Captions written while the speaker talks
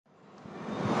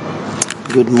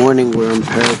Good morning. We're on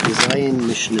Parak Zayin,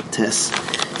 Mishnah Tes.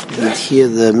 And here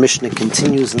the Mishnah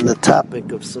continues on the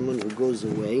topic of someone who goes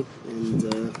away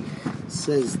and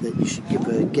says that you should give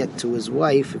a get to his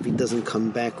wife if he doesn't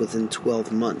come back within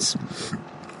 12 months.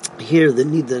 Here the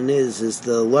nidan is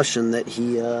the lashon that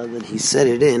he said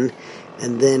it in,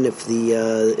 and then if the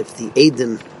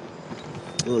Aiden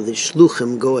or the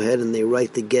shluchim go ahead and they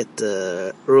write the get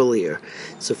earlier.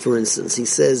 So, for instance, he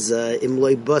says,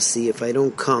 "Imloi basi, if I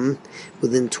don't come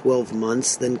within 12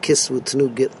 months, then kisvu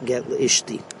tnu get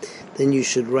ishti. Then you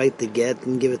should write the get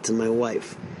and give it to my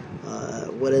wife."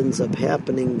 What ends up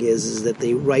happening is that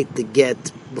they write the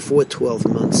get before 12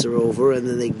 months are over, and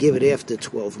then they give it after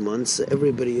 12 months.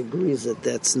 Everybody agrees that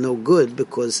that's no good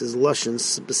because his lashon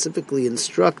specifically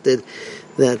instructed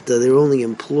that they're only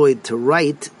employed to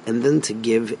write and then to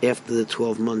give after the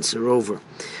 12 months are over.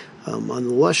 On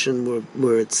the lashon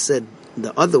where it's said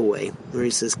the other way, where he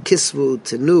says kisvu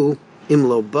tenu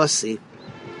imlo basi,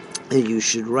 and you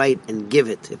should write and give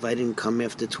it if I didn't come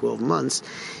after 12 months.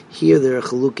 Here there are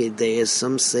chalukei deis.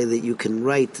 Some say that you can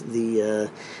write the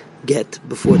get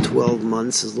before 12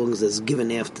 months as long as it's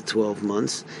given after 12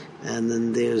 months. And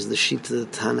then there's the sheet of the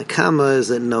Tanakama is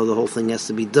that no, the whole thing has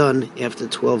to be done after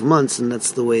 12 months, and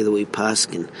that's the way that we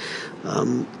paskin.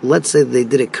 Let's say they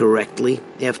did it correctly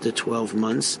after 12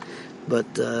 months, but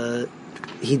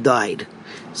he died.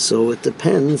 So it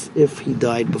depends. If he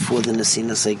died before the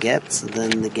Nesinas Get,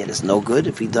 then the get is no good.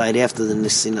 If he died after the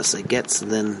Nesinas Get,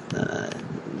 then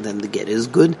the get is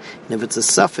good. And if it's a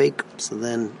suffix, so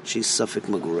then she's suffix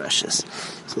magureshes.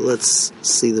 So let's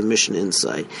see the mission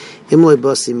inside. Imloi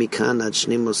basi mikan ad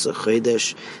shnemos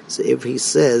chodesh. So if he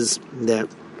says that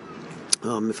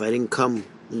if I didn't come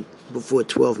before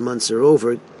 12 months are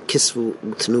over, kisvu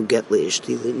tnu get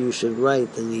leishti, that you should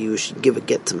write and you should give a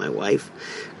get to my wife.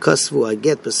 Kasvu I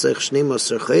get b'sech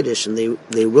shnemos chodesh, and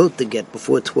they wrote the get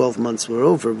before 12 months were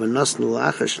over. V'nasnu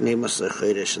lachar shnemos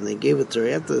chodesh, and they gave it to her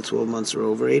after the 12 months were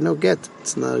over. Ain't no get.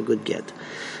 It's not a good get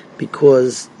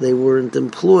because they weren't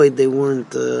employed. They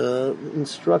weren't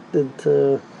instructed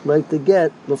to write the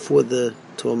get before the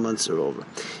 12 months are over.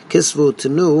 Kisvu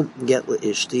tenu get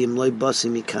leishti imloi basi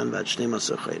mikan vat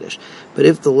shnemos chodesh. But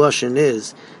if the lashon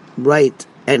is write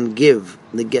and give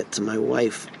the get to my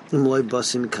wife, and this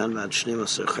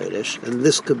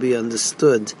could be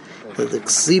understood that the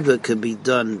ksiva could be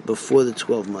done before the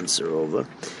 12 months are over.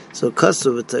 So get.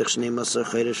 The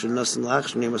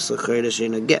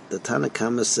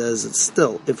Tanakama says it's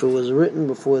still, if it was written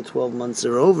before the 12 months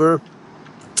are over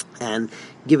and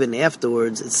given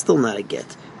afterwards, it's still not a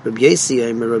get. Rabbi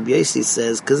Yossi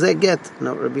says, because that get,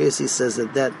 no, Rabbi Yossi says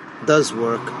that does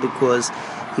work because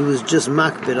he was just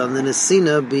makbid on the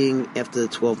Nesina being after the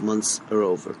 12 months are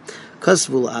over. Let's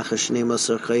say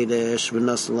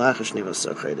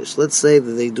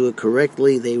that they do it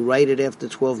correctly, they write it after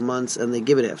 12 months and they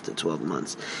give it after 12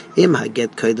 months. And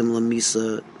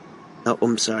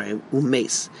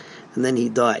then he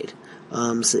died.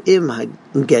 So get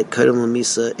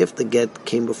if the get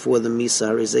came before the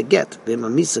misa is a get. Vim a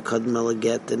misa kadmel a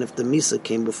get, and if the misa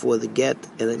came before the get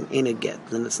and then ain't a get,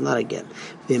 then it's not a get.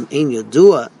 Vim ein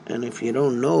yodua, and if you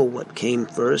don't know what came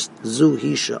first, zu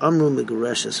hisha amru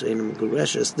megureshes ve'enu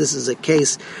megureshes. This is a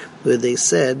case where they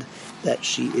said that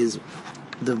she is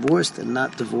divorced and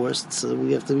not divorced, so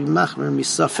we have to be machmer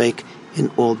misafek in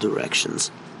all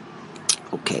directions.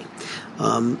 Okay.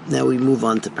 Now we move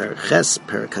on to Parak Ches,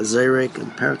 Parak HaZerek,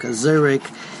 and Parak HaZerek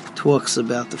talks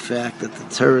about the fact that the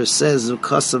Torah says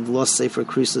Ukasav lo Sefer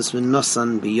Krisus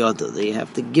v'nosan biyada. They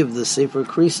have to give the Sefer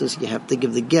Krisus, you have to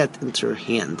give the get into her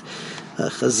hand.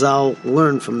 Chazal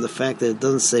learned from the fact that it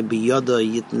doesn't say biyada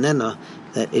yitnena,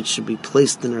 that it should be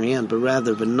placed in her hand, but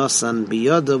rather v'nosan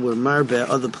biyada, where marbe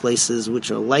other places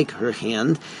which are like her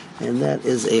hand, and that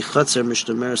is a chatzar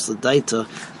mishtameres l'daita,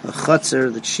 a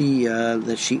chatzar that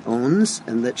she owns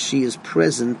and that she is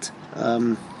present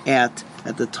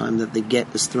at the time that the get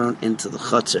is thrown into the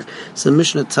chatzar. So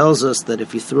Mishnah tells us that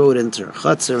if you throw it into her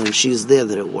chatzar and she's there,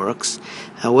 that it works.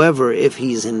 However, if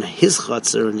he's in his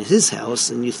chatzar in his house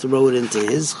and you throw it into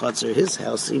his chatzar, his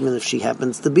house, even if she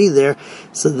happens to be there,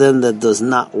 so then that does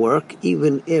not work.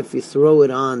 Even if you throw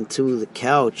it onto the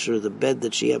couch or the bed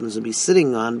that she happens to be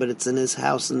sitting on, but it's in his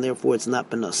house and therefore it's not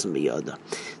benasim biyada.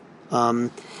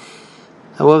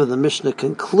 However, the Mishnah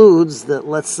concludes that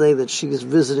let's say that she is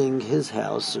visiting his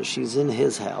house or she's in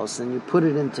his house and you put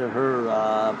it into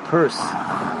her purse,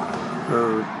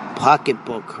 her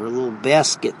pocketbook, her little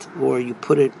basket, or you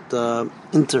put it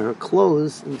into her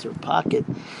clothes, into her pocket,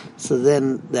 so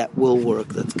then that will work.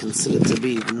 That's considered to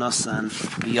be Nasan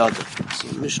Biyada. So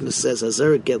the Mishnah says,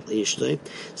 Hazar get leishtay,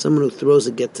 someone who throws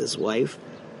a get to his wife,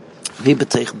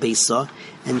 V'b'teich beisa,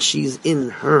 and she's in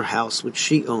her house which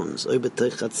she owns. Or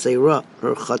b'teich chatzera,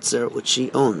 her chatzer which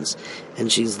she owns,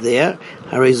 and she's there.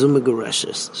 Harezu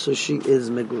megureshes, so she is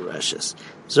megureshes.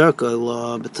 Zarka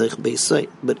la b'teich beisai.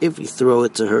 But if you throw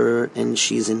it to her and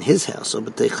she's in his house, or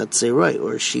b'teich chatzera,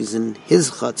 or she's in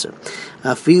his chatzer,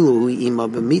 afilu ima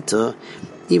b'mita,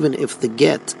 even if the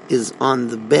get is on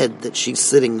the bed that she's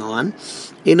sitting on,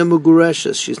 in a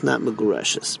megureshes, she's not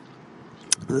megureshes.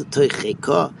 But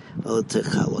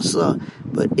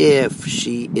if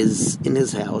she is in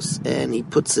his house and he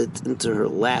puts it into her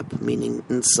lap, meaning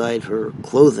inside her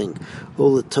clothing,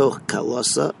 or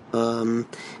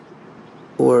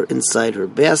inside her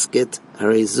basket,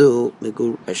 so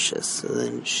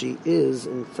then she is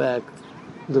in fact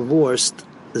divorced.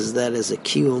 That is a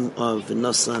kiyum of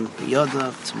V'nosan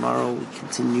b'yada. Tomorrow we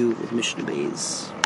continue with Mishnah Beis.